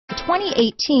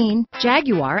2018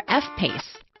 Jaguar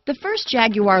F-PACE. The first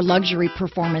Jaguar luxury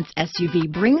performance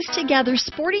SUV brings together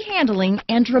sporty handling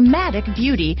and dramatic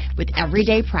beauty with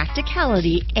everyday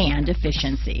practicality and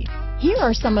efficiency. Here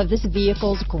are some of this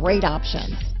vehicle's great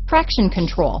options: traction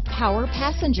control, power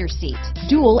passenger seat,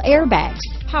 dual airbags,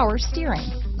 power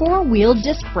steering, four-wheel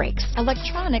disc brakes,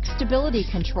 electronic stability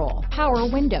control, power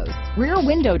windows, rear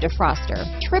window defroster,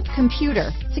 trip computer,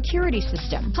 security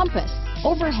system, compass,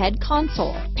 overhead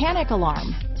console, panic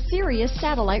alarm, Sirius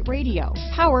satellite radio,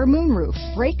 power moonroof,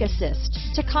 brake assist,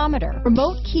 tachometer,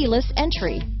 remote keyless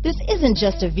entry. This isn't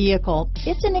just a vehicle,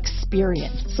 it's an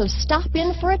experience. So stop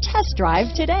in for a test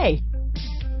drive today.